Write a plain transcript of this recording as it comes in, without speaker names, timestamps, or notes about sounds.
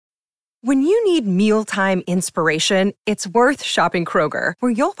When you need mealtime inspiration, it's worth shopping Kroger,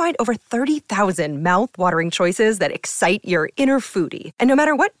 where you'll find over 30,000 mouth-watering choices that excite your inner foodie. And no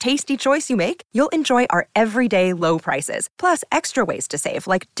matter what tasty choice you make, you'll enjoy our everyday low prices, plus extra ways to save,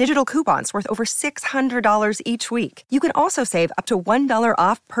 like digital coupons worth over $600 each week. You can also save up to $1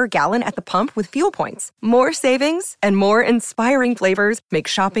 off per gallon at the pump with fuel points. More savings and more inspiring flavors make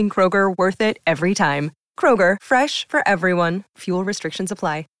shopping Kroger worth it every time. Kroger, fresh for everyone. Fuel restrictions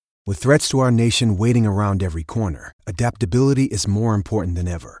apply. With threats to our nation waiting around every corner, adaptability is more important than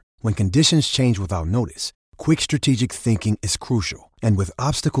ever. When conditions change without notice, quick strategic thinking is crucial. And with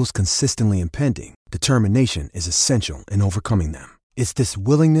obstacles consistently impending, determination is essential in overcoming them. It's this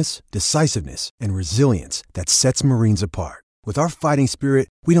willingness, decisiveness, and resilience that sets Marines apart. With our fighting spirit,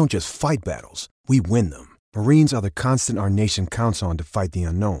 we don't just fight battles, we win them. Marines are the constant our nation counts on to fight the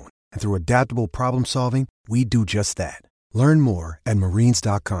unknown. And through adaptable problem solving, we do just that. Learn more at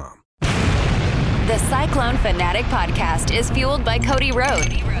marines.com. The Cyclone Fanatic podcast is fueled by Cody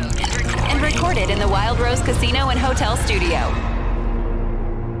Road and recorded in the Wild Rose Casino and Hotel Studio.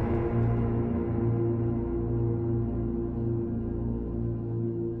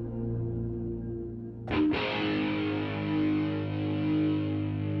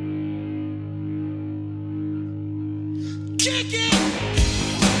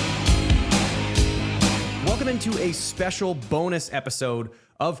 Welcome into a special bonus episode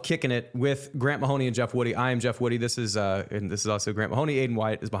of Kickin' It with Grant Mahoney and Jeff Woody. I am Jeff Woody. This is also Grant Mahoney. Aiden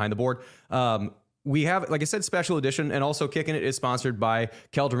White is behind the board. We have, like I said, special edition, and also Kickin' It is sponsored by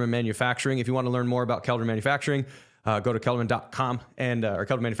Kelderman Manufacturing. If you want to learn more about Kelderman Manufacturing, go to kelderman.com or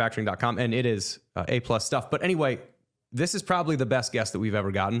keldermanmanufacturing.com, and it is A+ stuff. But anyway, this is probably the best guest that we've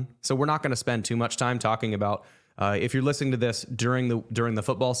ever gotten. So we're not going to spend too much time talking about. If you're listening to this during the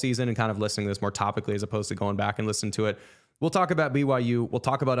football season and kind of listening to this more topically as opposed to going back and listening to it, we'll talk about BYU. We'll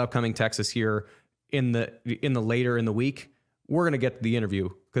talk about upcoming Texas here in the later in the week. We're going to get to the interview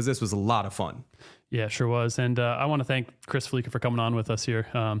because this was a lot of fun. Yeah, sure was. And I want to thank Chris Fallica for coming on with us here.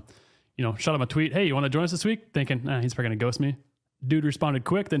 Shot him a tweet. Hey, you want to join us this week? Thinking, he's probably going to ghost me. Dude responded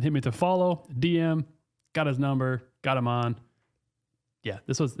quick, then hit me to follow, DM, got his number, got him on. Yeah,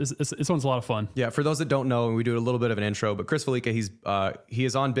 this one's a lot of fun. Yeah, for those that don't know, we do a little bit of an intro, but Chris Fallica, he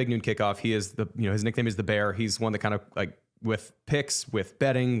is on Big Noon Kickoff. He is his nickname is the Bear. He's one that kind of like with picks, with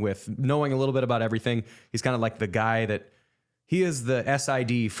betting, with knowing a little bit about everything. He's kind of like the guy that he is the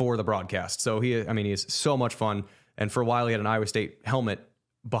SID for the broadcast. So he is so much fun. And for a while, he had an Iowa State helmet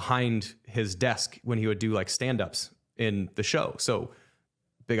behind his desk when he would do like stand-ups in the show. So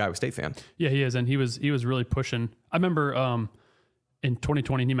big Iowa State fan. Yeah, he is, and he was really pushing. I remember. In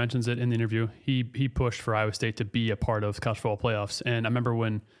 2020, he mentions it in the interview, he pushed for Iowa State to be a part of college football playoffs. And I remember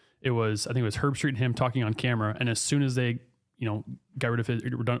when I think it was Herb Street and him talking on camera. And as soon as they, got rid of his,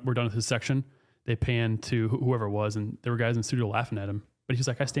 we're done with his section, they panned to whoever it was. And there were guys in the studio laughing at him. But he's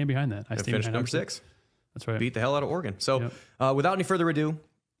like, I stand behind that. I stand behind number 6. That's right. Beat the hell out of Oregon. So without any further ado,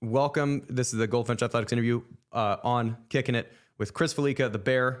 welcome. This is the Goldfinch Athletics interview on Kickin' It with Chris Fallica, the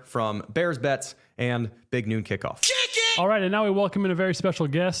Bear from Bears Bets and Big Noon Kickoff. All right, and now we welcome in a very special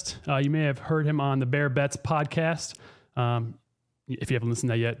guest. You may have heard him on the Bear Bets podcast. If you haven't listened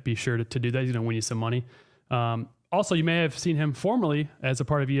to that yet, be sure to do that. He's going to win you some money. Also, you may have seen him formerly as a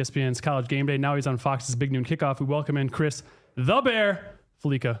part of ESPN's College Game Day. Now he's on Fox's Big Noon Kickoff. We welcome in Chris, the Bear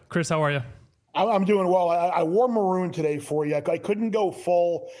Fallica. Chris, how are you? I'm doing well. I wore maroon today for you. I couldn't go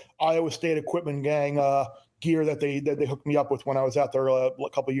full Iowa State equipment gang gear that they hooked me up with when I was out there a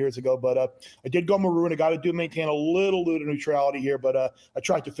couple of years ago. But I did go maroon. I got to maintain a little bit of neutrality here, but I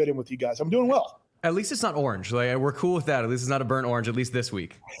tried to fit in with you guys. I'm doing well. At least it's not orange. Like, we're cool with that. At least it's not a burnt orange, at least this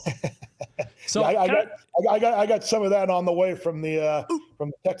week. So yeah, I got some of that on the way from the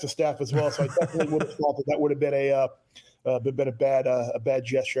Texas staff as well. So I definitely would have thought that would have been a bad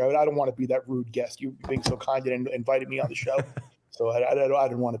gesture. I don't want to be that rude guest. You being so kind and invited me on the show. So I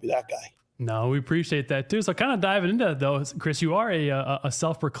didn't want to be that guy. No, we appreciate that too. So kind of diving into that though, Chris, you are a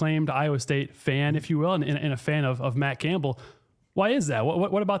self-proclaimed Iowa State fan, if you will, and a fan of Matt Campbell. Why is that?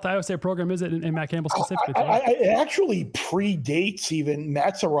 What about the Iowa State program is it in Matt Campbell specifically? It actually predates even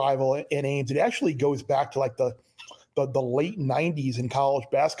Matt's arrival in Ames. It actually goes back to like the late 90s in college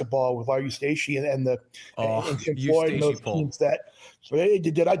basketball with Larry Stacey and Tim Floyd and those teams that.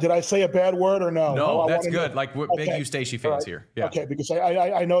 Did I say a bad word or no? No, that's good. Like we're big Eustachy fans here. Yeah. Okay, because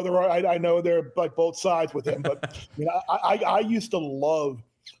I know they're like both sides with him, but I used to love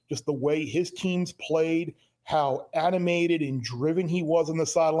just the way his teams played, how animated and driven he was on the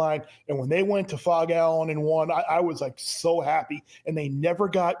sideline, and when they went to Fog Allen and won, I was like so happy, and they never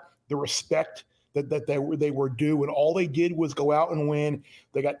got the respect that they were due, and all they did was go out and win.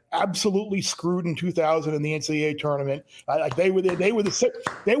 They got absolutely screwed in 2000 in the NCAA tournament. They were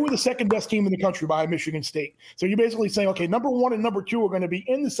the second best team in the country behind Michigan State. So you're basically saying, okay, number 1 and number 2 are going to be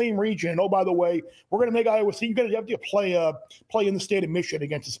in the same region. Oh, by the way, we're going to make Iowa State. You're going to have to play in the state of Michigan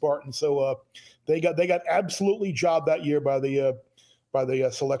against the Spartans. So they got absolutely jobbed that year by the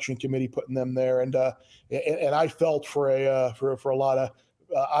selection committee putting them there, and I felt for a lot of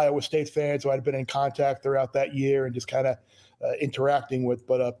Iowa State fans who I'd been in contact throughout that year and just kind of interacting with.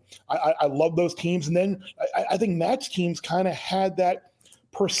 But I love those teams. And then I think Matt's teams kind of had that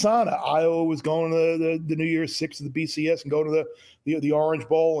persona. Iowa was going to the New Year's Six of the BCS and going to the Orange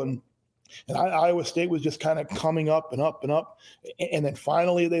Bowl, and Iowa State was just kind of coming up and up and up, and then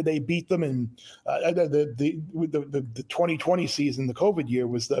finally they beat them. And the 2020 season, the COVID year,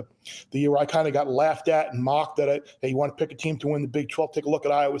 was the year where I kind of got laughed at and mocked that hey, you want to pick a team to win the Big 12? Take a look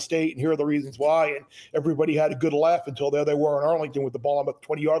at Iowa State, and here are the reasons why. And everybody had a good laugh until there they were in Arlington with the ball on the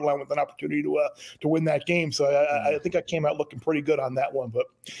 20-yard line with an opportunity to win that game. So I think I came out looking pretty good on that one. But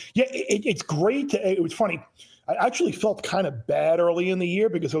yeah, it's great. It was funny. I actually felt kind of bad early in the year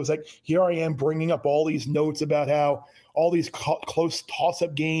because it was like, here I am bringing up all these notes about how all these close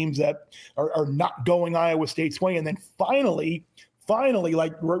toss-up games that are not going Iowa State's way. And then finally,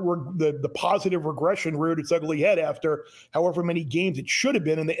 like the positive regression reared its ugly head after however many games it should have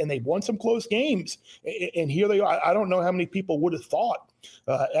been. And they won some close games. And here they are. I don't know how many people would have thought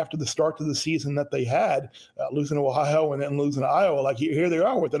after the start of the season that they had, losing to Ohio and then losing to Iowa. Like here they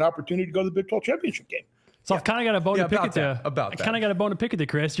are with an opportunity to go to the Big 12 championship game. So I've kind of got a bone to pick at you. I kind of got a bone to pick at you,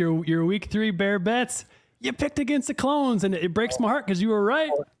 Chris. Your week 3 Bear bets, you picked against the Clones, and it breaks my heart because you were right.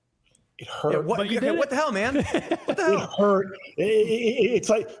 It hurt. Yeah, what the hell, man? What the hell? It hurt. It's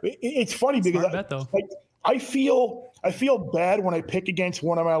like it's funny because I feel bad when I pick against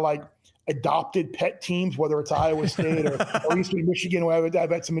one of my like adopted pet teams, whether it's Iowa State or Eastern Michigan, where I've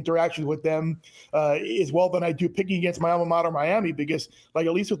had some interactions with them as well than I do picking against my alma mater, Miami, because like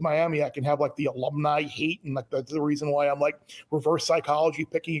at least with Miami, I can have like the alumni hate, and like that's the reason why I'm like reverse psychology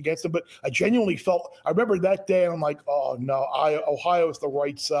picking against them. But I genuinely felt, I remember that day and I'm like, oh no, Ohio's the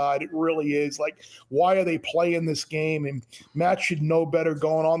right side. It really is. Like, why are they playing this game? And Matt should know better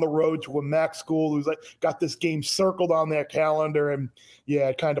going on the road to a MAC school who's like got this game circled on their calendar. And yeah,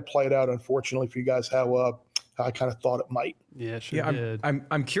 it kind of played out, unfortunately, for you guys how I kind of thought it might. Yeah, sure did.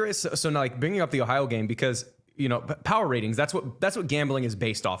 I'm curious. So now, like bringing up the Ohio game, because power ratings. That's what gambling is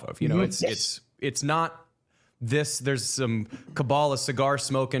based off of. It's not this. There's some cabal of cigar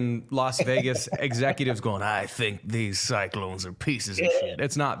smoking Las Vegas executives going, I think these Cyclones are pieces of shit.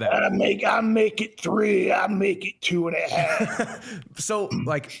 It's not that. I make it 3. I make it 2.5. So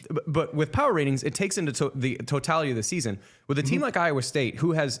like, but with power ratings, it takes into the totality of the season. With a team like Iowa State,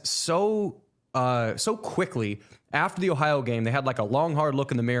 who has so quickly after the Ohio game, they had like a long, hard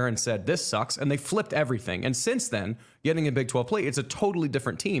look in the mirror and said, this sucks. And they flipped everything. And since then, getting a Big 12 play, it's a totally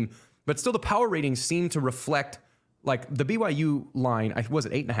different team. But still, the power ratings seem to reflect like the BYU line. Was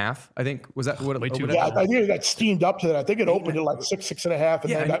it 8.5? I think was that what it opened? Yeah, I think it got steamed up to that. I think it opened at like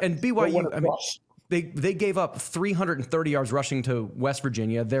 6.5. And BYU. I mean, they gave up 330 yards rushing to West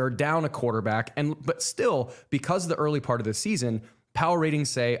Virginia. They're down a quarterback, but still, because of the early part of the season, power ratings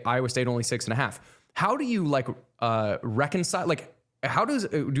say Iowa State only 6.5. How do you like reconcile? Like, how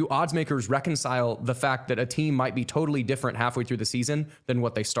do odds makers reconcile the fact that a team might be totally different halfway through the season than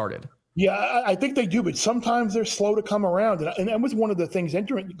what they started? Yeah, I think they do, but sometimes they're slow to come around, and that was one of the things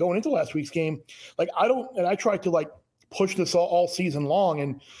going into last week's game. Like I tried to like push this all season long,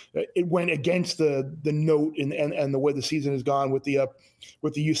 and it went against the note and the way the season has gone with the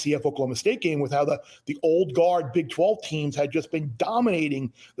UCF Oklahoma State game, with how the old guard Big 12 teams had just been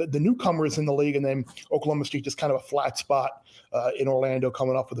dominating the newcomers in the league, and then Oklahoma State just kind of a flat spot in Orlando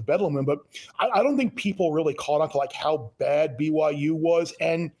coming off with the Bedlam. But I don't think people really caught on to like how bad BYU was,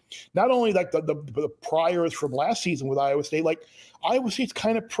 and not only like the priors from last season with Iowa State, like Iowa State's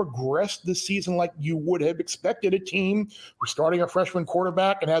kind of progressed this season like you would have expected a team who's starting a freshman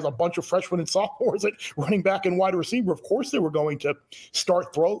quarterback and has a bunch of freshmen and sophomores at running back and wide receiver. Of course, they were going to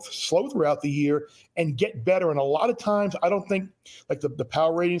start slow throughout the year and get better. And a lot of times, I don't think like the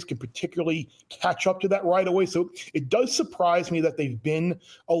power ratings can particularly catch up to that right away. So it does surprise me that they've been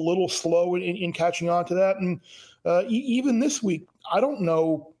a little slow in catching on to that. And even this week, I don't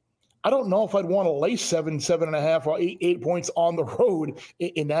know I don't know if I'd want to lay 7.5, or 8 points on the road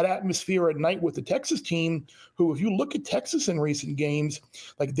in that atmosphere at night with the Texas team, who, if you look at Texas in recent games,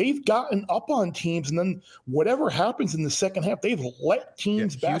 like they've gotten up on teams, and then whatever happens in the second half, they've let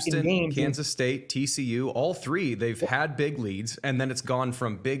teams back Houston, in games. Kansas State, TCU, all three, they've had big leads, and then it's gone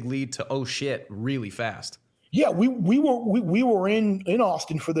from big lead to, oh shit, really fast. Yeah, we were in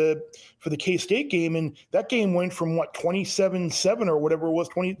Austin for the K-State game, and that game went from 27-7 or whatever it was,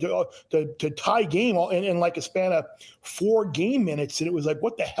 20 to tie game in like a span of 4 game minutes, and it was like,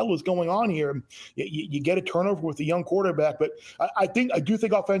 what the hell is going on here? You get a turnover with a young quarterback, but I do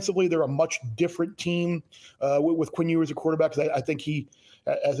think offensively they're a much different team with Quinn Ewers as a quarterback, because I think he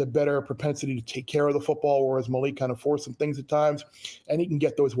has a better propensity to take care of the football, whereas Malik kind of forced some things at times, and he can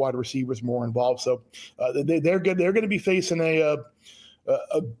get those wide receivers more involved. So they're good. They're going to be facing as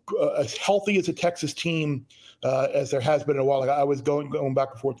healthy as a Texas team as there has been in a while. Like I was going back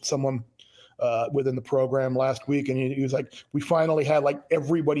and forth with someone within the program last week, and he was like, we finally had like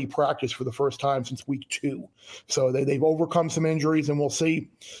everybody practice for the first time since week 2. So they've overcome some injuries, and we'll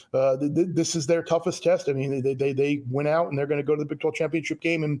see. This is their toughest test. I mean, they went out, and they're going to go to the Big 12 championship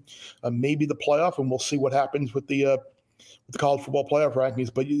game and maybe the playoff, and we'll see what happens with the college football playoff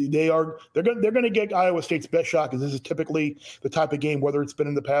rankings. But they're going to get Iowa State's best shot, because this is typically the type of game, whether it's been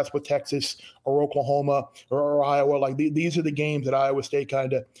in the past with Texas or Oklahoma or Iowa, like these are the games that Iowa State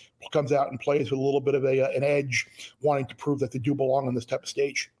kind of comes out and plays with a little bit of an edge, wanting to prove that they do belong on this type of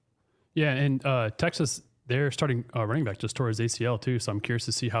stage. Yeah, and Texas, they're starting running back just towards ACL too, so I'm curious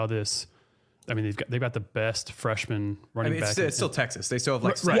to see how this. I mean, they've got the best freshman running back. It's still Texas. They still have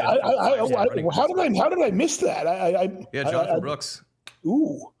like right. How did I miss that? Jonathan Brooks.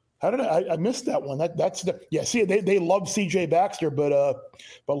 Ooh, how did I missed that one? See, they love CJ Baxter, but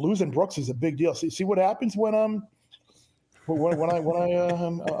losing Brooks is a big deal. See what happens when I'm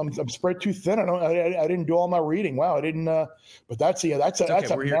spread too thin. I didn't do all my reading. Wow, I didn't. But that's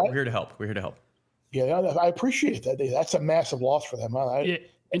okay. We're here to help. We're here to help. Yeah, I appreciate that. That's a massive loss for them.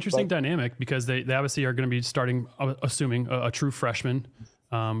 Interesting dynamic, because they obviously are going to be starting, assuming a true freshman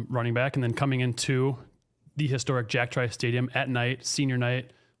running back, and then coming into the historic Jack Trice Stadium at night, senior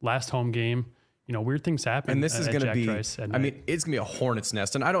night, last home game. Weird things happen. And this is going to be, it's going to be a hornet's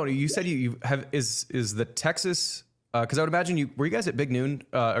nest. And I don't know, you said you have, is the Texas, because I would imagine were you guys at Big Noon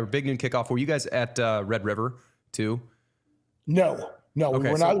or Big Noon kickoff? Were you guys at Red River too? No,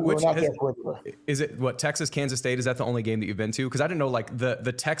 okay, we're not there for Red River. Is it Texas, Kansas State? Is that the only game that you've been to? Because I didn't know, like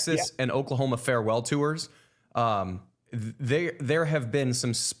the Texas and Oklahoma farewell tours. There have been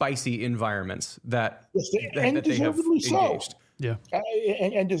some spicy environments that they have engaged. Yeah,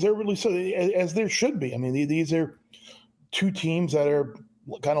 and deservedly so, as there should be. I mean, these are two teams that are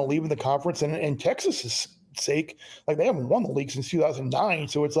kind of leaving the conference, and Texas's sake, like they haven't won the league since 2009.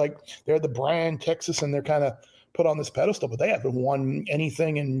 So it's like they're the brand Texas, and they're kind of put on this pedestal, but they haven't won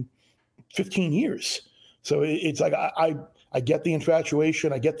anything in 15 years. So it's like I get the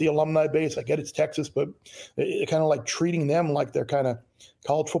infatuation, I get the alumni base, I get it's Texas, but it kind of like treating them like they're kind of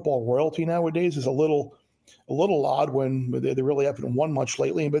college football royalty nowadays is a little odd when they really haven't won much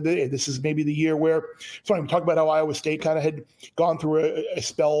lately. But this is maybe the year where, it's funny, we talk about how Iowa State kind of had gone through a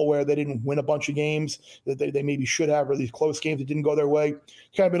spell where they didn't win a bunch of games that they maybe should have, or these close games that didn't go their way.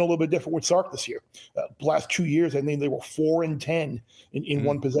 Kind of been a little bit different with Sark this year. Last 2 years, I think they were 4-10 in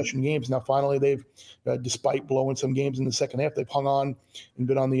one possession games. Now, finally, they've, despite blowing some games in the second half, they've hung on and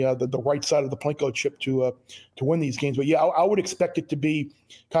been on the right side of the Plinko chip to win these games. But yeah, I would expect it to be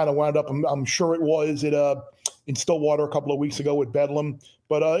kind of wound up. I'm sure it was in Stillwater a couple of weeks ago with Bedlam.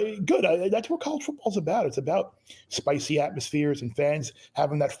 But good. That's what college football's about. It's about spicy atmospheres and fans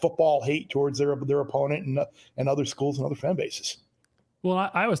having that football hate towards their opponent and other schools and other fan bases.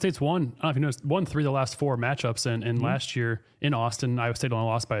 Well, Iowa State's won, I don't know if you noticed, won 3 of the last 4 matchups. And last year in Austin, Iowa State only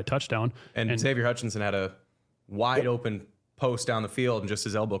lost by a touchdown. And Xavier Hutchinson had a wide open post down the field, and just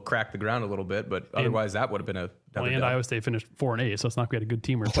his elbow cracked the ground a little bit. But otherwise, that would have been and Iowa State finished 4-8, so it's not like we had a good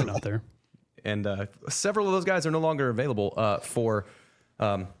team we're putting out there. And several of those guys are no longer available for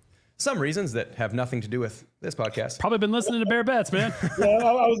some reasons that have nothing to do with this podcast. Probably been listening to Bear Bets, man. Yeah,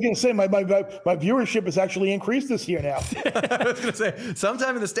 I was going to say my viewership has actually increased this year now. I was going to say,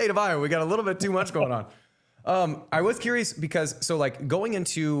 sometime in the state of Iowa, we got a little bit too much going on. I was curious because, so like going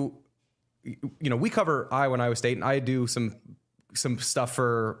into, we cover Iowa and Iowa State, and I do some stuff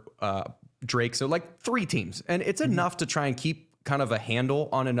for Drake. So like 3 teams, and it's enough to try and keep kind of a handle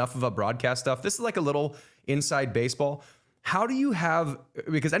on enough of a broadcast stuff. This is like a little inside baseball. How do you have,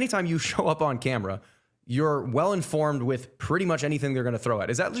 because anytime you show up on camera, you're well informed with pretty much anything they're going to throw at.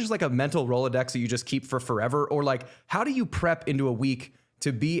 Is that just like a mental Rolodex that you just keep for forever? Or like, how do you prep into a week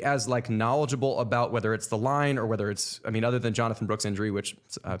to be as like knowledgeable about whether it's the line or whether it's, I mean, other than Jonathan Brooks' injury, which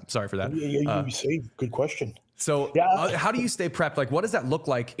sorry for that. You say good question. So how do you stay prepped? Like, what does that look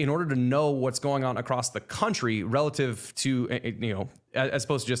like in order to know what's going on across the country relative to, you know, as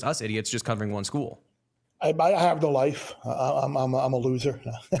opposed to just us idiots just covering one school? I have no life. I'm a loser.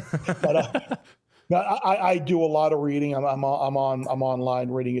 But I do a lot of reading. I'm online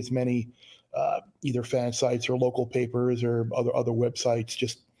reading as many either fan sites or local papers or other websites.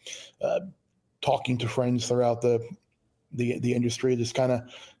 Just talking to friends throughout the industry, just kind of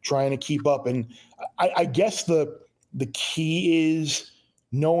trying to keep up. And I guess the key is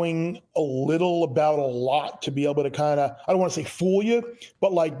knowing a little about a lot to be able to kind of, I don't want to say fool you,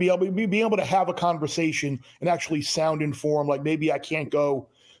 but like be able to have a conversation and actually sound informed. Like maybe I can't go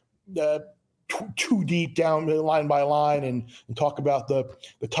too deep down line by line and talk about the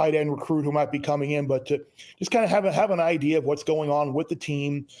tight end recruit who might be coming in, but to just kind of have an idea of what's going on with the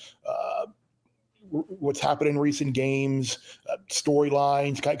team, what's happened in recent games,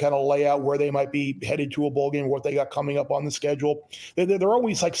 storylines, kind of lay out where they might be headed to a bowl game, what they got coming up on the schedule. There are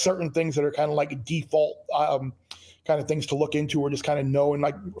always like certain things that are kind of like default kind of things to look into, or just kind of know and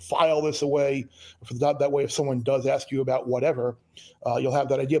like file this away. That way, if someone does ask you about whatever, you'll have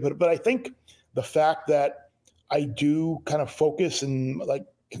that idea. But I think the fact that I do kind of focus and like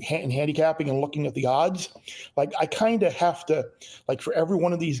in handicapping and looking at the odds, like I kind of have to, like for every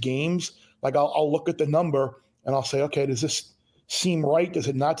one of these games, like I'll look at the number and I'll say, okay, does this seem right? Does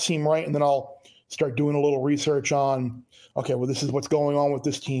it not seem right? And then I'll start doing a little research on, okay, well, this is what's going on with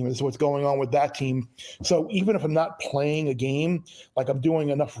this team. This is what's going on with that team. So even if I'm not playing a game, like I'm doing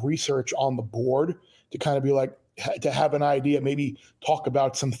enough research on the board to kind of be like, to have an idea, maybe talk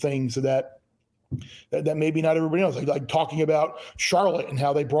about some things that maybe not everybody knows, like talking about Charlotte and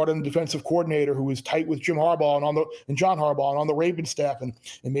how they brought in a defensive coordinator who was tight with Jim Harbaugh and John Harbaugh and on the Ravens staff, and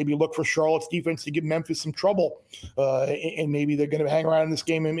maybe look for Charlotte's defense to give Memphis some trouble, and maybe they're going to hang around in this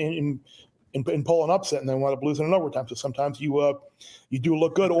game and pull an upset and then wind up losing in overtime. So sometimes you do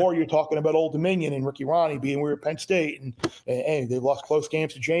look good, or you're talking about Old Dominion and Ricky Ronnie being where Penn State and they lost close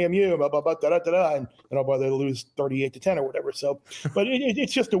games to JMU, and they lose 38-10 or whatever. So, but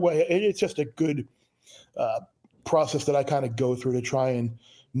it's just a way. It's just a good process that I kind of go through to try and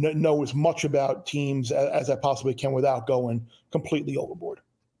know as much about teams as I possibly can without going completely overboard.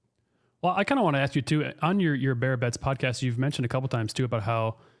 Well, I kind of want to ask you too, on your Bear Bets podcast, you've mentioned a couple times too about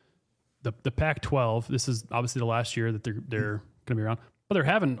how the Pac-12, this is obviously the last year that they're going to be around, but they're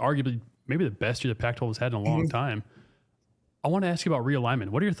having arguably maybe the best year the Pac-12 has had in a long time. I want to ask you about realignment.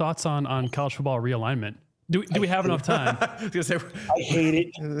 What are your thoughts on college football realignment? Do we have enough time? I hate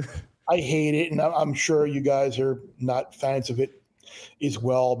it. I hate it, and I'm sure you guys are not fans of it as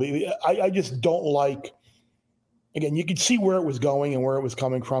well. But I just don't like. Again, you could see where it was going and where it was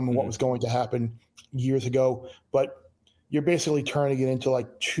coming from and what was going to happen years ago, but you're basically turning it into like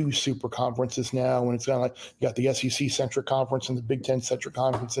two super conferences now, when it's kind of like you got the SEC centric conference and the Big Ten centric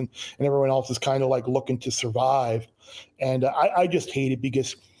conference, and everyone else is kind of like looking to survive. And I just hate it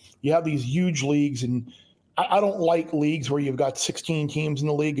because you have these huge leagues, and I don't like leagues where you've got 16 teams in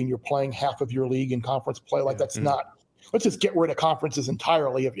the league and you're playing half of your league in conference play. Like that's not, let's just get rid of conferences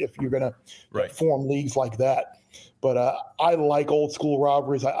entirely if you're going to form leagues like that. But I like old school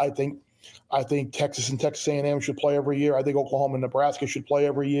rivalries. I think Texas and Texas A&M should play every year. I think Oklahoma and Nebraska should play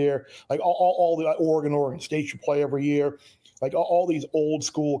every year. Like all the Oregon State should play every year. Like all these old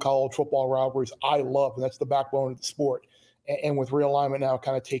school college football rivalries, I love, and that's the backbone of the sport. And with realignment now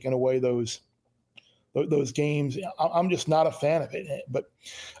kind of taking away those games, I'm just not a fan of it. But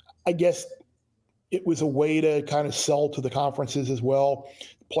I guess it was a way to kind of sell to the conferences as well.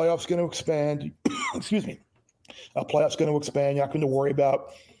 The playoffs going to expand. Excuse me. Playoffs going to expand. You're not going to worry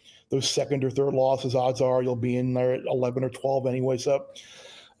about those second or third losses. Odds are you'll be in there at 11 or 12 anyway. So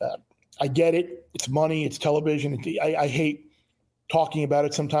I get it. It's money. It's television. I hate talking about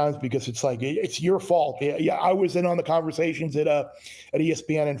it sometimes because it's like, it's your fault. Yeah, I was in on the conversations at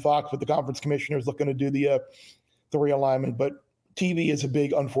ESPN and Fox with the conference commissioners looking to do the realignment. But TV is a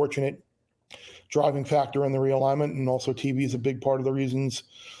big, unfortunate driving factor in the realignment. And also TV is a big part of the reasons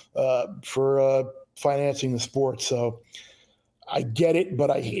for financing the sport. So I get it, but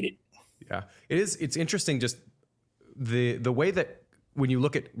I hate it. Yeah, it is. It's interesting. Just the way that when you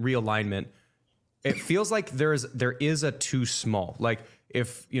look at realignment, it feels like there is a too small. Like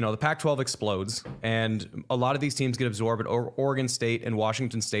if the Pac-12 explodes and a lot of these teams get absorbed, or Oregon State and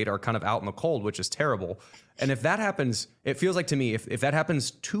Washington State are kind of out in the cold, which is terrible. And if that happens, it feels like to me, if that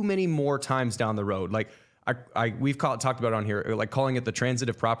happens too many more times down the road, like we've talked about it on here, like calling it the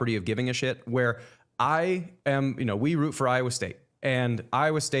transitive property of giving a shit, where I am, we root for Iowa State. and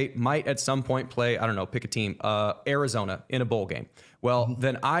Iowa State might at some point play, I don't know, pick a team, Arizona in a bowl game. Well,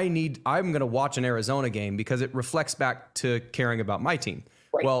 then I'm going to watch an Arizona game because it reflects back to caring about my team.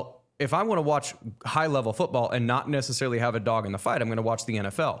 Right. Well, if I want to watch high level football and not necessarily have a dog in the fight, I'm going to watch the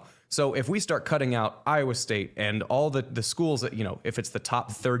NFL. So if we start cutting out Iowa State and all the schools that, if it's the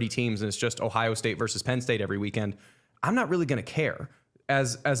top 30 teams and it's just Ohio State versus Penn State every weekend, I'm not really going to care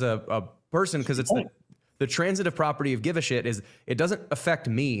as a person, because it's the transitive property of give a shit is it doesn't affect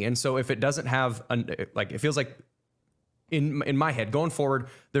me. And so if it doesn't have it feels like in my head going forward,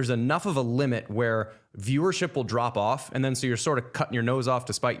 there's enough of a limit where viewership will drop off. And then so you're sort of cutting your nose off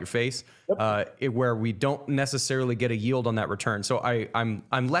to spite your face, where we don't necessarily get a yield on that return. So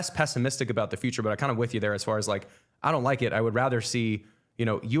I'm less pessimistic about the future, but I'm kind of with you there as far as I don't like it. I would rather see,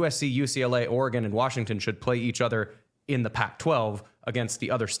 USC, UCLA, Oregon, and Washington should play each other in the Pac-12 against the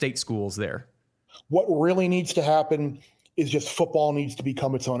other state schools there. What really needs to happen is just football needs to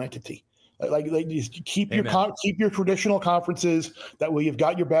become its own entity. Like just keep your traditional conferences. That way, you've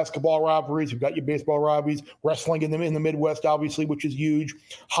got your basketball rivalries, you've got your baseball rivalries, wrestling in the Midwest, obviously, which is huge.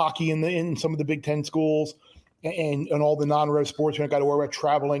 Hockey in some of the Big Ten schools, and all the non-rev sports. You don't got to worry about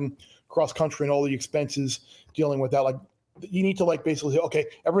traveling cross country and all the expenses dealing with that. Like, you need to basically say, okay,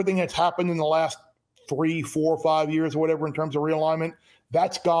 everything that's happened in the last 3, 4, 5 years or whatever in terms of realignment,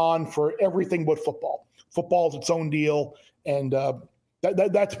 that's gone for everything but football. Football's its own deal, and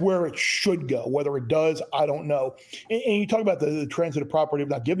that's where it should go. Whether it does, I don't know. And you talk about the transitive property of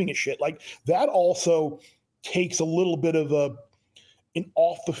not giving a shit. Like, that also takes a little bit of an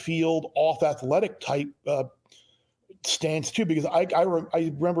off the field, off athletic type stance too, because I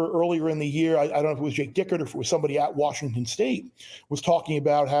remember earlier in the year, I don't know if it was Jake Dickert or if it was somebody at Washington State, was talking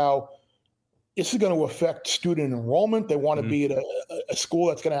about how this is going to affect student enrollment. They want to be at a school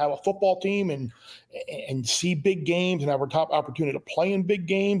that's going to have a football team and see big games and have a top opportunity to play in big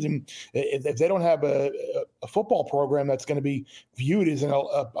games. And if they don't have a football program that's going to be viewed as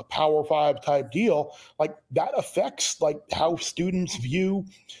a Power 5 type deal, that affects how students view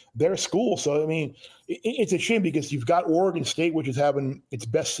their school. So, I mean, it's a shame because you've got Oregon State, which is having its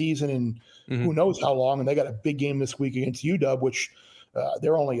best season in who knows how long. And they got a big game this week against UW, which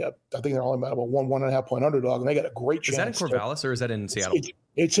they're only I think they're only about a 1.5 point underdog, and they got a great chance. Is that in Corvallis or is that in Seattle?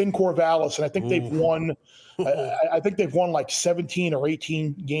 It's in Corvallis, and I think they've won. I think they've won 17 or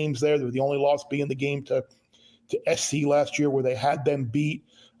 18 games there. They're the only loss being the game to SC last year, where they had them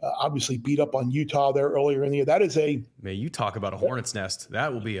obviously beat up on Utah there earlier in the year. That is man, you talk about a hornet's nest.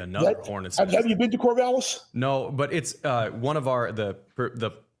 That will be another hornet's nest. Have you been to Corvallis? No, but it's one of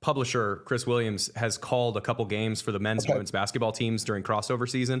the publisher, Chris Williams, has called a couple games for the men's and women's basketball teams during crossover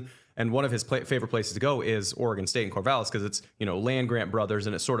season. And one of his favorite places to go is Oregon State and Corvallis, because it's, land-grant brothers,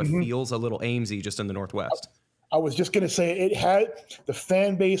 and it sort of feels a little Amesy just in the Northwest. I was just going to say, it had the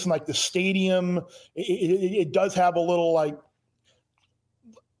fan base and the stadium. It does have a little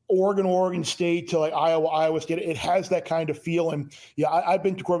Oregon State to Iowa State. It has that kind of feel. And yeah, I've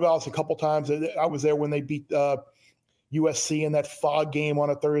been to Corvallis a couple times. I was there when they beat USC in that fog game on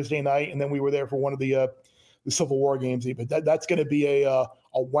a Thursday night, and then we were there for one of the Civil War games. But that's going to be a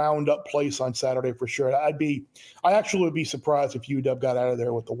wound up place on Saturday for sure. I actually would be surprised if UW got out of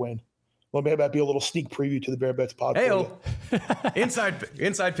there with the win. Well, maybe that'd be a little sneak preview to the Bear Bets pod.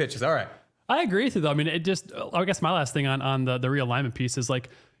 Inside pitches. All right. I agree with you, though. I mean, I guess my last thing on the realignment piece is from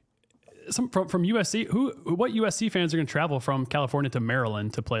USC. What USC fans are going to travel from California to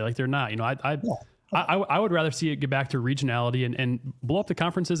Maryland to play? They're not. I would rather see it get back to regionality and blow up the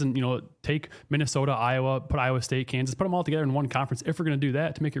conferences and, take Minnesota, Iowa, put Iowa State, Kansas, put them all together in one conference if we're going to do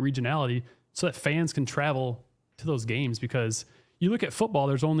that, to make it regionality so that fans can travel to those games. Because you look at football,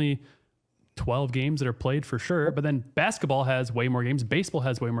 there's only 12 games that are played for sure, but then basketball has way more games. Baseball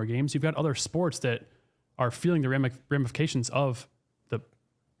has way more games. You've got other sports that are feeling the ramifications of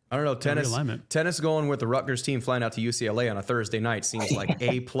I don't know, tennis going with the Rutgers team flying out to UCLA on a Thursday night seems like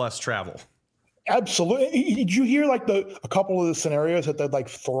A+ travel. Absolutely. Did you hear a couple of the scenarios that they'd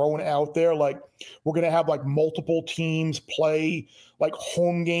thrown out there? We're going to have multiple teams play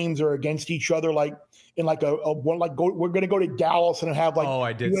home games or against each other, in we're going to go to Dallas and have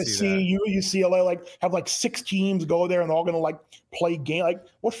I did USC, see that. UCLA, have 6 teams go there and they're all going to play game.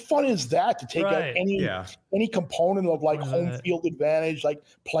 What fun is that to take out any component of home field advantage,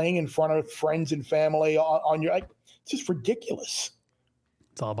 playing in front of friends and family on your, it's just ridiculous.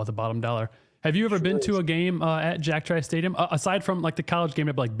 It's all about the bottom dollar. Have you ever been to a game at Jack Trice Stadium aside from the college game?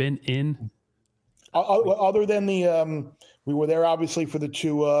 Have been in? Other than we were there obviously for the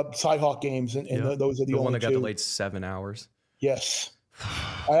 2 Cyhawk games, and those are the only one that got 2. delayed 7 hours. Yes,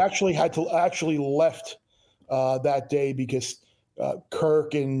 I actually left that day because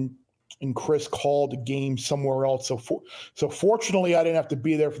Kirk and Chris called the game somewhere else. So fortunately, I didn't have to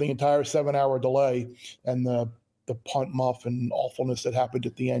be there for the entire 7-hour delay and the punt muff and awfulness that happened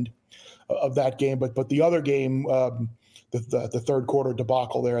at the end of that game. But the other game, the third quarter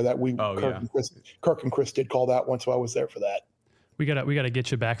debacle there that Kirk and Chris did call that one, so I was there for that. We gotta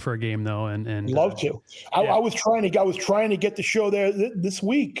get you back for a game though, and love to. I was trying to get the show there this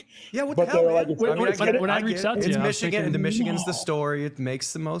week. Yeah, what the hell? When I reached out to you, it's Michigan, and Michigan's the story. It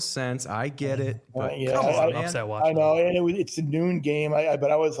makes the most sense. I get it. But I know, and it's a noon game.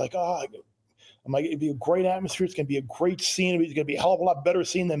 But I was like, I'm like, it'd be a great atmosphere. It's going to be a great scene. It's going to be a hell of a lot better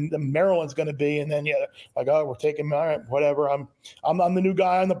scene than Maryland's going to be. And then, we're taking, all right, whatever. I'm the new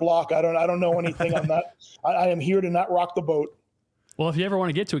guy on the block. I don't know anything. I am here to not rock the boat. Well, if you ever want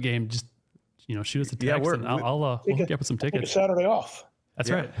to get to a game, just, shoot us a text and I'll hook you up with some tickets. Take a Saturday off. That's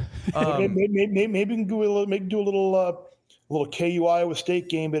right. Maybe we can do a little KU Iowa State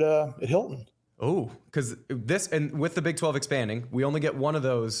game at Hilton. Oh, because with the Big 12 expanding, we only get one of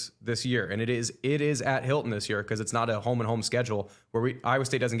those this year, and it is at Hilton this year because it's not a home and home schedule where Iowa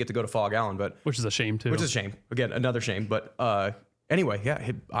State doesn't get to go to Fog Allen, which is a shame too. Which is a shame. Again, another shame. But anyway,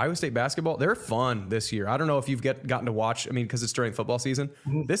 Iowa State basketball, they're fun this year. I don't know if you've gotten to watch. I mean, because it's during football season.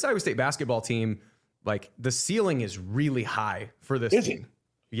 Mm-hmm. This Iowa State basketball team, like the ceiling is really high for this team.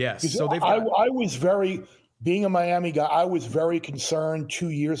 Yes. So I was being a Miami guy. I was very concerned 2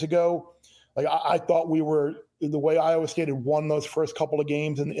 years ago. Like I thought we were the way Iowa State had won those first couple of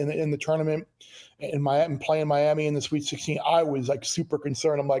games in the tournament and playing Miami in the Sweet 16. I was like super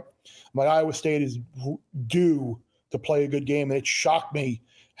concerned. I'm like Iowa State is due to play a good game, and it shocked me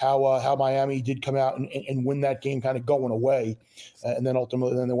how Miami did come out and win that game, kind of going away, and then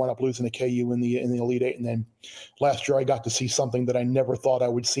ultimately they wound up losing to KU in the Elite Eight. And then last year I got to see something that I never thought I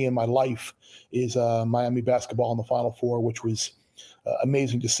would see in my life is Miami basketball in the Final Four, which was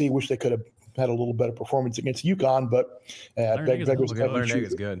amazing to see. Wish they could have had a little better performance against UConn, but Larinaga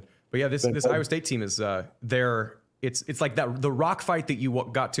is good. But yeah, this Iowa State team is it's like the rock fight that you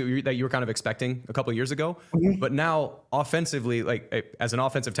got to that you were kind of expecting a couple of years ago. Mm-hmm. But now offensively, like as an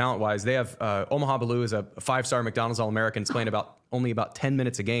offensive talent wise, they have Omaha Ballou is a 5-star McDonald's All-American. It's playing only about 10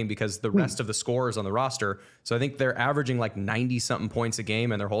 minutes a game because the rest of the scorers on the roster. So I think they're averaging like 90 something points a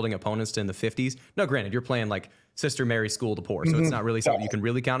game, and they're holding opponents to in the 50s. Now, granted, you're playing like Sister Mary's School to Poor, so it's not really something you can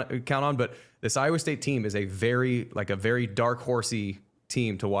really count on. But this Iowa State team is a very dark horsey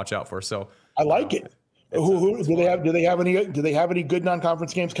team to watch out for. So I like it. Do they have any good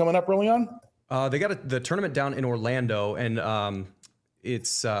non-conference games coming up early on? They got the tournament down in Orlando, and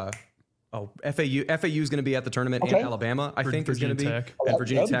it's FAU is going to be at the tournament in Alabama. I think is going to be, and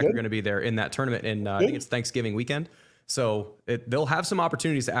Virginia Tech are going to be there in that tournament, and I think it's Thanksgiving weekend. So they'll have some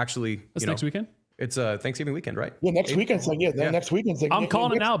opportunities to actually. Next weekend. It's Thanksgiving weekend, right? Yeah, next weekend. Next weekend. I'm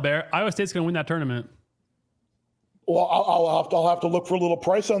calling it now, Bear. Iowa State's going to win that tournament. Well, I'll have to look for a little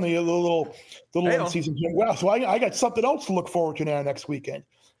price on the little in-season game. Wow, so I got something else to look forward to now next weekend.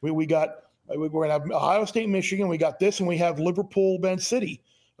 We're gonna have Ohio State, Michigan. We got this, and we have Liverpool, Man City.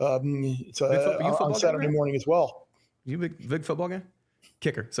 It's on Saturday morning as well. You big football guy?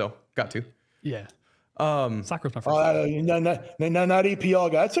 Kicker, so got to. Yeah. Soccer's my first. Not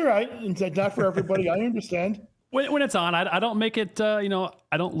EPL guy. That's all right. It's not for everybody. I understand. When it's on, I don't make it.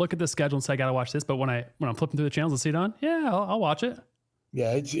 I don't look at the schedule and say I got to watch this. But when I'm flipping through the channels and see it on, I'll watch it.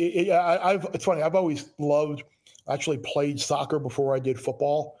 Yeah, it's funny. I've always actually played soccer before I did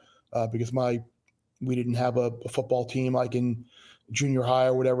football because we didn't have a football team like in junior high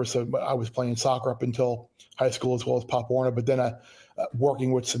or whatever. So I was playing soccer up until high school as well as Pop Warner. But then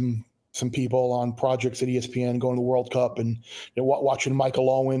working with some people on projects at ESPN, going to the World Cup and watching Michael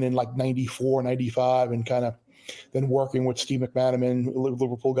Owen in like 94, 95 and kind of then working with Steve McManaman,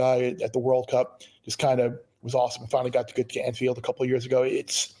 Liverpool guy at the World Cup, just kind of was awesome. I finally got to get to Anfield a couple of years ago.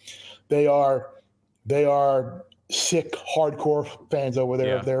 They are sick, hardcore fans over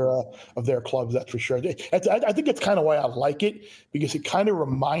there of their clubs. That's for sure. I think that's kind of why I like it, because it kind of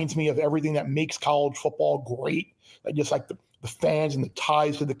reminds me of everything that makes college football great. Just like the fans and the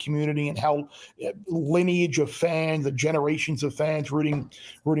ties to the community and how lineage of fans, the generations of fans rooting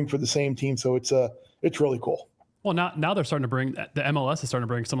for the same team. So it's really cool. Well, now they're starting to bring the MLS is starting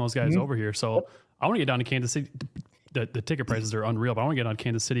to bring some of those guys over here. So I want to get down to Kansas City. The ticket prices are unreal, but I want to get on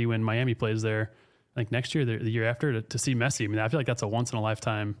Kansas City when Miami plays there. I think next year, the year after, to see Messi. I mean, I feel like that's a once in a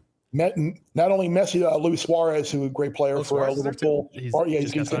lifetime. Not only Messi, Luis Suarez, who a great player for Liverpool. He's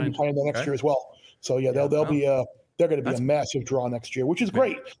going to be playing the next year as well. So they'll they're going to be a massive draw next year, which is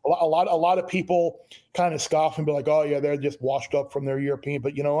great. A lot of people kind of scoff and be like, "Oh yeah, they're just washed up from their European."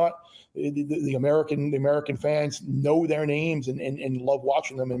 But you know what? The American fans know their names and love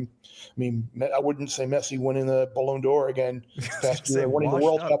watching them. And I mean, I wouldn't say Messi winning the Ballon d'Or again past year, winning the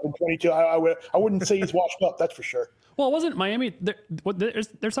World Cup in 22. I wouldn't say he's washed up. That's for sure. Well, wasn't Miami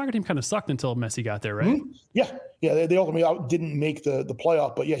their soccer team kind of sucked until Messi got there, right? Mm-hmm. Yeah. They ultimately didn't make the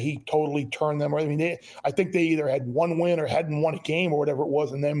playoff, but yeah, he totally turned them. I mean, I think they either had one win or hadn't won a game or whatever it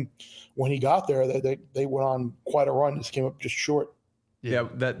was, and then when he got there, they went on quite a run. Just came up just short. Yeah,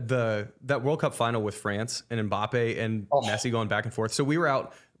 that World Cup final with France and Mbappe and Messi going back and forth. So we were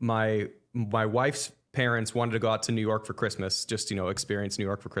out. My wife's parents wanted to go out to New York for Christmas, just experience New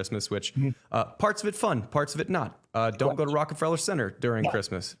York for Christmas. Which parts of it fun, parts of it not. Don't go to Rockefeller Center during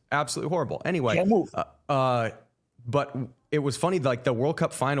Christmas. Absolutely horrible. Anyway, can't move. But it was funny, like the World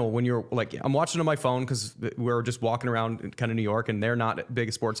Cup final, when you're like, I'm watching on my phone because we're just walking around kind of New York, and they're not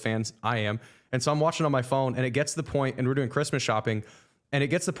big sports fans. I am, and so I'm watching on my phone, and it gets to the point, and we're doing Christmas shopping. And it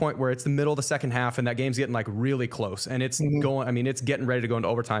gets to the point where it's the middle of the second half, and that game's getting like really close, and it's going. I mean, it's getting ready to go into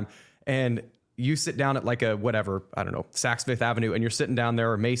overtime. And you sit down at like a whatever, I don't know, Saks Fifth Avenue, and you're sitting down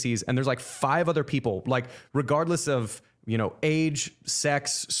there or Macy's, and there's like 5 other people, like regardless of age,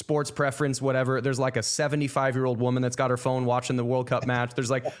 sex, sports preference, whatever. There's like a 75-year-old woman that's got her phone watching the World Cup match. There's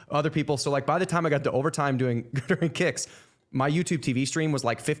like other people. So like by the time I got to overtime during kicks, my YouTube TV stream was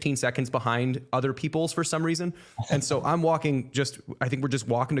like 15 seconds behind other people's for some reason. And so I'm walking I think we're just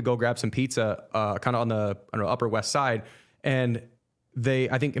walking to go grab some pizza, kind of on the Upper West Side. And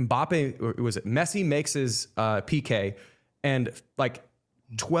I think Mbappe, or was it Messi, makes his PK, and like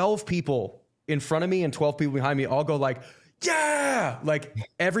 12 people in front of me and 12 people behind me all go like, yeah, like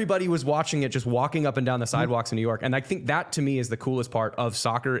everybody was watching it, just walking up and down the sidewalks in New York. And I think that to me is the coolest part of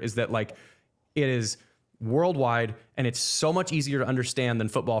soccer, is that like it is worldwide, and it's so much easier to understand than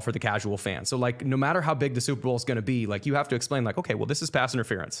football for the casual fan. So like, no matter how big the Super Bowl is going to be, like you have to explain like, okay, well, this is pass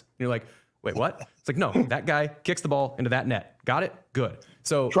interference. And you're like, wait, what? It's like, no, that guy kicks the ball into that net. Got it? Good.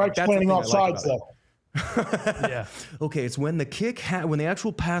 So try explaining offsides though. Yeah. Okay, it's when the when the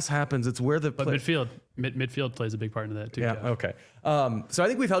actual pass happens, it's where the midfield plays a big part in that too. Yeah. Okay. So I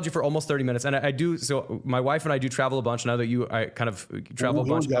think we've held you for almost 30 minutes, and I do. So my wife and I do travel a bunch. Now that I kind of travel a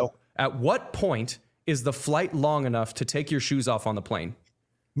bunch. At what point is the flight long enough to take your shoes off on the plane?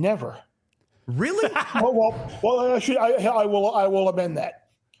 Never. Really? well, actually, I will amend that.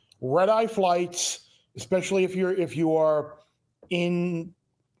 Red-eye flights, especially if you're in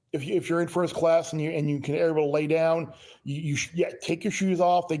first class and you can able to lay down, you take your shoes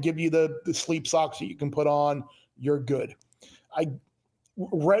off. They give you the sleep socks that you can put on. You're good.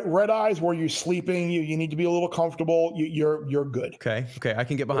 Red eyes where you're sleeping, you need to be a little comfortable. You're good. Okay, I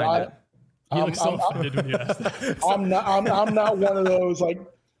can get behind that. You look so offended when you ask that. I'm not one of those like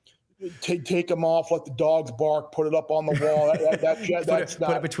take them off, let the dogs bark, put it up on the wall. That's not.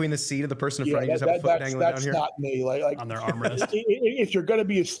 Put it between the seat of the person in front of you. Just have a foot dangling down here. That's not me. Like on their armrest. If you're going to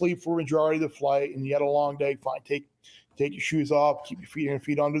be asleep for a majority of the flight and you had a long day, fine. Take your shoes off, keep your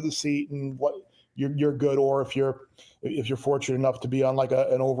feet under the seat, and you're good. Or if you're fortunate enough to be on like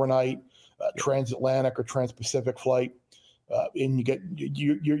an overnight transatlantic or transpacific flight, and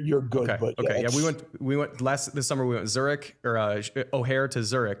you're good. Okay. But okay. Yeah, we went this summer. We went Zurich or O'Hare to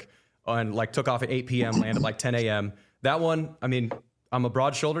Zurich, and like took off at 8 p.m. landed like 10 a.m. That one, I mean, I'm a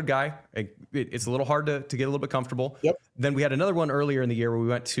broad-shouldered guy. It's a little hard to get a little bit comfortable. Yep. Then we had another one earlier in the year where we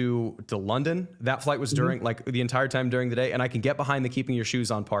went to London. That flight was during like the entire time during the day, and I can get behind the keeping your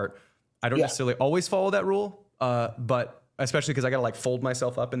shoes on part. I don't necessarily always follow that rule, but especially because I got to like fold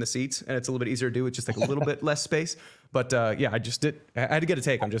myself up in the seats, and it's a little bit easier to do with just like a little bit less space. But I had to get a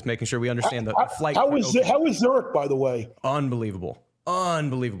take. I'm just making sure we understand the flight. How was Zurich, by the way? Unbelievable.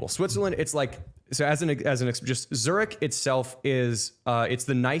 Switzerland, it's like, so just Zurich itself is it's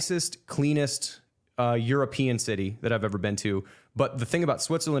the nicest, cleanest European city that I've ever been to. But the thing about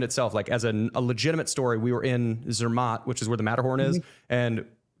Switzerland itself, like as a legitimate story, we were in Zermatt, which is where the Matterhorn is, and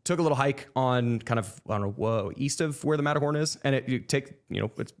took a little hike on kind of, I don't know, east of where the Matterhorn is. And you take,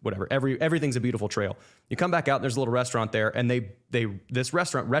 it's whatever. Everything's a beautiful trail. You come back out and there's a little restaurant there, and this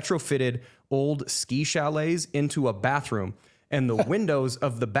restaurant retrofitted old ski chalets into a bathroom. And the windows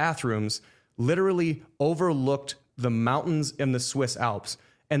of the bathrooms literally overlooked the mountains in the Swiss Alps.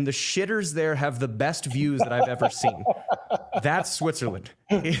 And the shitters there have the best views that I've ever seen. That's Switzerland.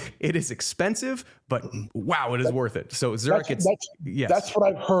 It is expensive, but wow, it is worth it. So Zurich, that's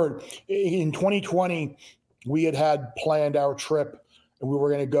what I've heard. In 2020, we had planned our trip, and we were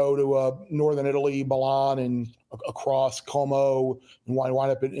going to go to northern Italy, Milan, and across Como, and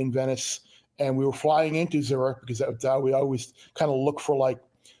wind up in Venice. and we were flying into Zurich because we always kind of look for like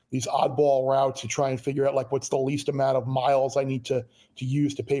these oddball routes to try and figure out like what's the least amount of miles I need to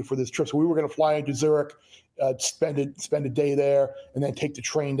use to pay for this trip. So we were going to fly into Zurich, spend a day there, and then take the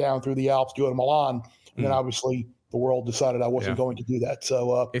train down through the Alps, go to Milan, and then obviously the world decided I wasn't going to do that.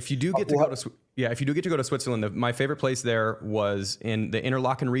 So if you do get to go to if you do get to go to Switzerland, my favorite place there was in the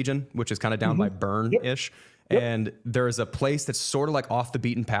Interlaken region, which is kind of down by Bern-ish. Yep. And there's a place that's sort of like off the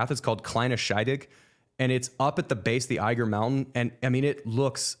beaten path. It's called Kleine Scheidegg, and it's up at the base of the Eiger Mountain. And I mean, it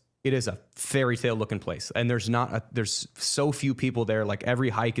is a fairy tale looking place. And there's so few people there. Like every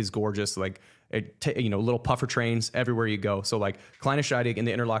hike is gorgeous. Like, little puffer trains everywhere you go. So like Kleine Scheidegg in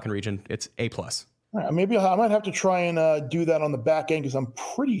the Interlaken region, it's A+. Maybe I might have to try and do that on the back end, because I'm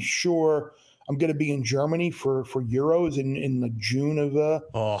pretty sure I'm going to be in Germany for Euros in the June of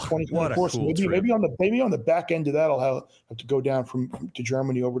 2024. So maybe on the back end of that, I'll have to go down to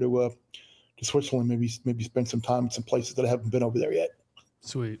Germany over to Switzerland. Maybe spend some time in some places that I haven't been over there yet.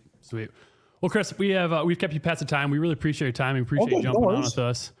 Sweet. Well, Chris, we've kept you past the time. We really appreciate your time. We appreciate you jumping on with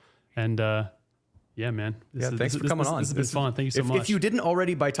us. And yeah, man. Thanks for coming on. This has been fun. Thank you so much. If you didn't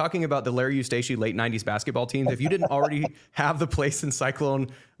already, by talking about the Larry Eustace late 90s basketball teams, if you didn't already have the place in Cyclone,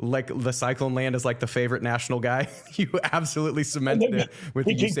 like the Cyclone land as like the favorite national guy, you absolutely cemented it with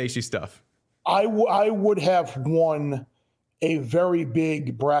the Eustace stuff. I would have won a very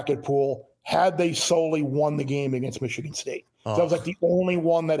big bracket pool had they solely won the game against Michigan State. So I was like the only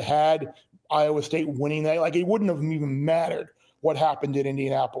one that had Iowa State winning that. Like, it wouldn't have even mattered what happened in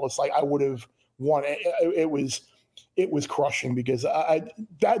Indianapolis. Like, I would have won. It was crushing, because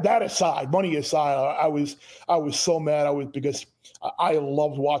that aside, money aside, I was so mad. Because I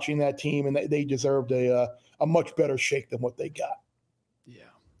loved watching that team, and they deserved a much better shake than what they got. Yeah,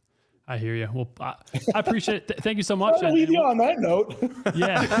 I hear you. Well, I appreciate it. Thank you so much. I'll leave you on that note.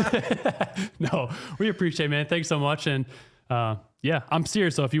 Yeah. No, we appreciate it, man. Thanks so much. And yeah, I'm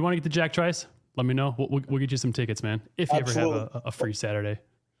serious. So if you want to get the Jack Trice, let me know. We'll get you some tickets, man. If you ever have a free Saturday.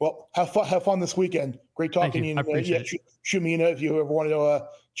 Well, have fun this weekend. Great talking to you. I appreciate it. Shoot me if you ever want to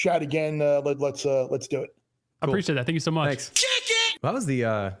chat again. Let's do it. Cool. I appreciate that. Thank you so much. Thanks. Well, that was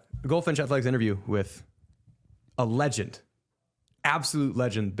the Goldfinch Athletics interview with a legend, absolute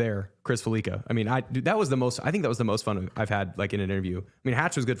legend there, Chris Fallica. I mean, I think that was the most fun I've had like in an interview. I mean,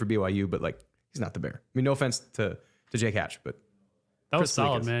 Hatch was good for BYU, but like, he's not the bear. I mean, no offense to Jake Hatch, but that was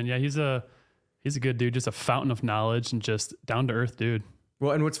solid, man. Yeah, he's a good dude, just a fountain of knowledge and just down to earth dude.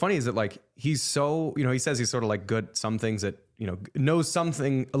 Well, and what's funny is that like he's so, he says he's sort of like good some things, that knows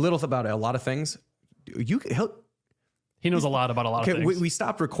something a little about a lot of things. He knows a lot about a lot of things. We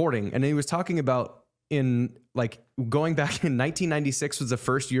stopped recording, and he was talking about in like going back in 1996 was the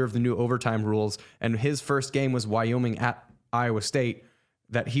first year of the new overtime rules, and his first game was Wyoming at Iowa State,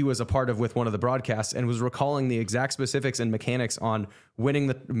 that he was a part of with one of the broadcasts, and was recalling the exact specifics and mechanics on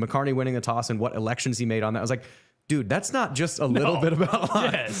McCarney winning the toss and what elections he made on that. I was like, dude, that's not just a little bit about a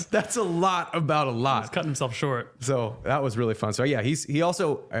lot. Yes. That's a lot about a lot. He's cutting himself short. So that was really fun. So yeah, he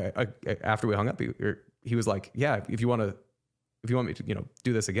also, after we hung up, he was like, yeah, if you want me to,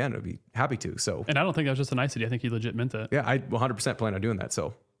 do this again, I'd be happy to. So, and I don't think that was just a nicety. I think he legit meant that. Yeah, I 100% plan on doing that.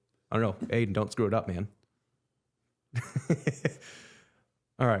 So I don't know, Aiden, don't screw it up, man.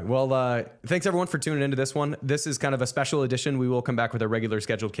 All right. Well, thanks everyone for tuning into this one. This is kind of a special edition. We will come back with our regular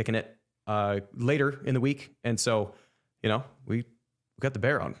scheduled Kicking It later in the week. And so, we got the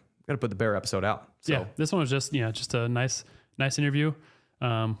bear on. We got to put the bear episode out. So. Yeah, this one was just a nice interview.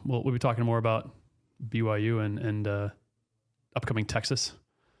 We'll be talking more about BYU and upcoming Texas.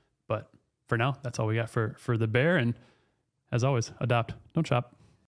 But for now, that's all we got for the bear. And as always, adopt, don't shop.